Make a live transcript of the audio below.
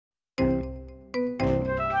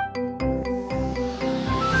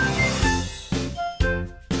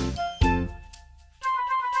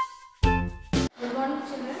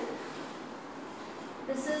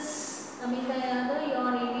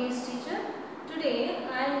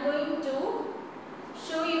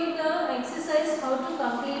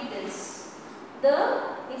the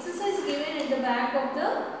exercise given in the back of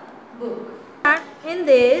the book. In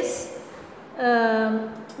this,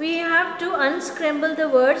 we have to unscramble the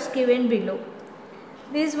words given below.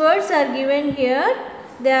 These words are given here.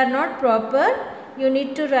 They are not proper. You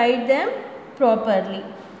need to write them properly.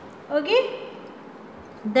 Okay?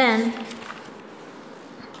 Then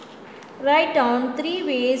write down 3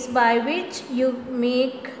 ways by which you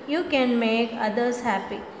can make others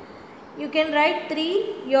happy. You can write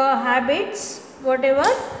 3 your habits, whatever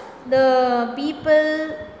the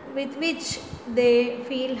people with which they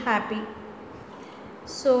feel happy.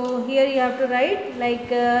 So here you have to write like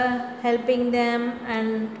helping them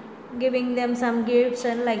and giving them some gifts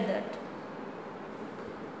and like that.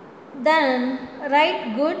 Then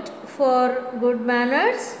write good for good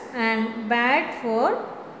manners and bad for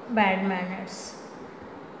bad manners.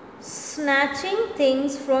 Snatching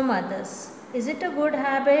things from others. Is it a good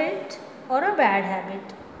habit or a bad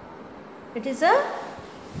habit? It is a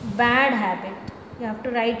bad habit. You have to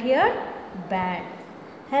write here bad.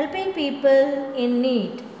 Helping people in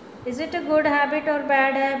need. Is it a good habit or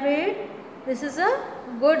bad habit? This is a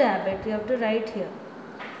good habit. You have to write here.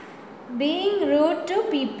 Being rude to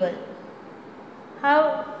people.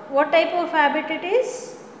 What type of habit it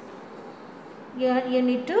is? You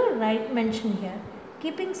need to mention here.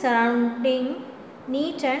 Keeping surrounding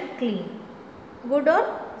neat and clean. Good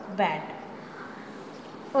or bad?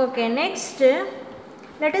 Okay, next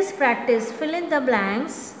let us practice. Fill in the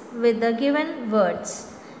blanks with the given words.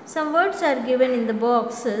 Some words are given in the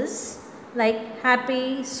boxes like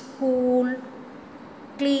happy, school,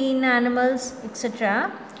 clean, animals,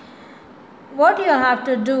 etc. What you have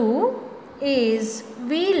to do is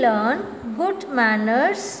we learn good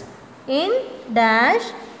manners in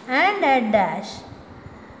dash and at dash.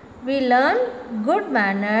 We learn good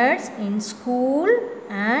manners in school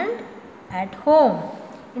and at home.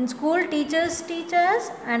 In school, teachers teach us,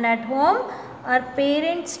 and at home, our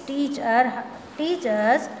parents teach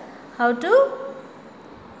us how to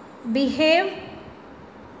behave.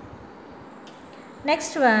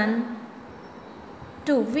 Next one,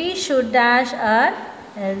 2. We should dash our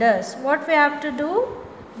elders. What we have to do?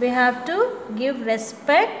 We have to give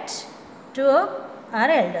respect to our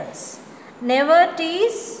elders. Never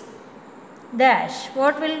tease dash.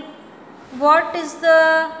 What is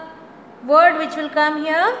the word which will come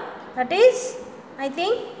here? That is, I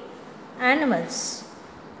think, animals.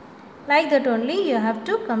 Like that only you have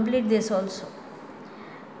to complete this also.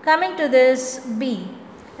 Coming to this B,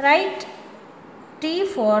 write T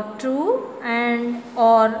for true and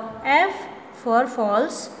or F for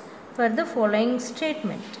false for the following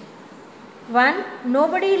statement. 1.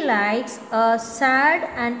 Nobody likes a sad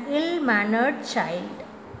and ill-mannered child.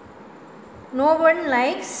 No one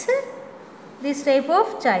likes this type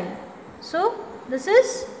of child. So, this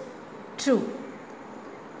is true.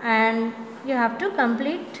 And you have to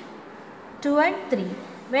complete 2 and 3.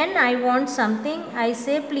 When I want something, I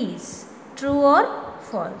say please. True or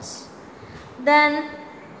false. Then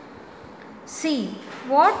C.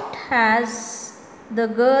 What has the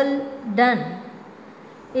girl done?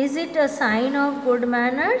 Is it a sign of good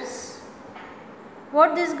manners?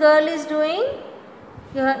 What this girl is doing?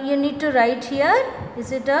 You need to write here.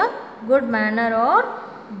 Is it a good manner or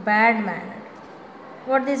bad manner?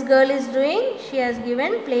 What this girl is doing? She has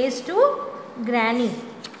given place to granny.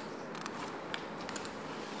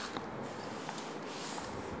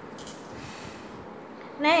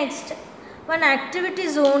 Next, one activity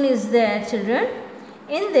zone is there, children.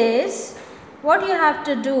 In this, what you have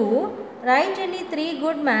to do, write any 3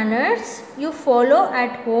 good manners you follow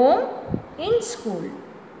at home, in school.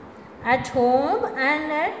 At home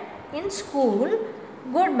and in school,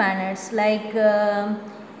 good manners like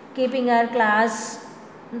keeping our class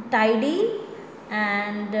tidy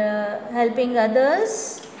and helping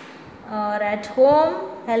others, or at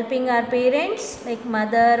home helping our parents like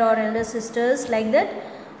mother or elder sisters, like that.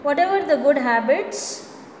 Whatever the good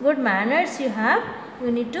habits, good manners you have,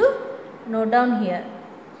 you need to note down here,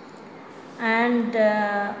 and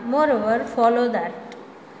moreover follow that.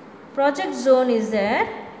 Project zone is there.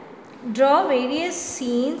 Draw various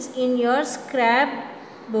scenes in your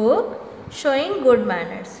scrapbook showing good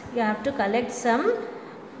manners. You have to collect some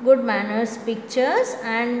good manners pictures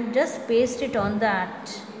and just paste it on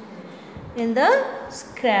that in the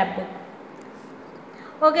scrapbook.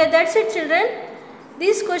 Okay, that's it, children.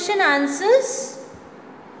 These question answers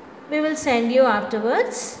we will send you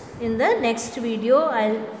afterwards. In the next video,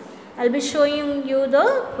 I'll be showing you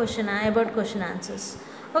the question answers.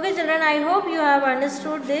 Okay, children, I hope you have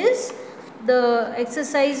understood this, the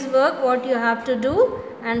exercise work, what you have to do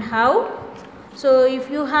and how. So if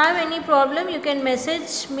you have any problem, you can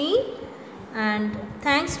message me And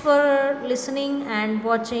thanks for listening and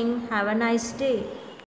watching. Have a nice day.